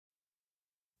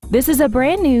This is a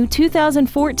brand new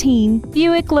 2014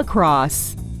 Buick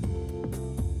LaCrosse.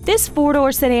 This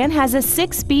four-door sedan has a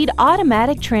 6-speed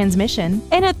automatic transmission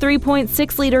and a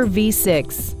 3.6-liter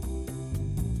V6.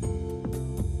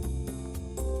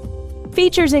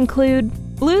 Features include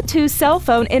Bluetooth cell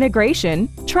phone integration,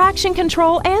 traction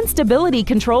control and stability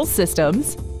control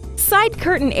systems, side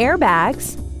curtain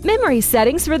airbags, memory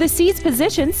settings for the seat's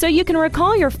position so you can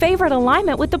recall your favorite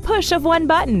alignment with the push of one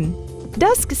button,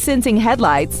 dusk-sensing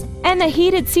headlights, and the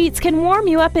heated seats can warm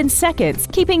you up in seconds,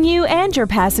 keeping you and your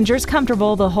passengers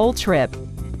comfortable the whole trip.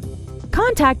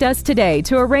 Contact us today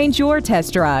to arrange your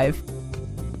test drive.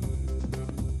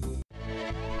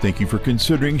 Thank you for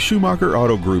considering Schumacher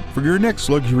Auto Group for your next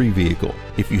luxury vehicle.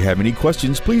 If you have any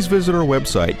questions, please visit our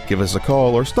website, give us a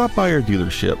call, or stop by our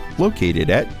dealership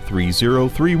located at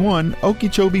 3031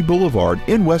 Okeechobee Boulevard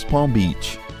in West Palm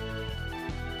Beach.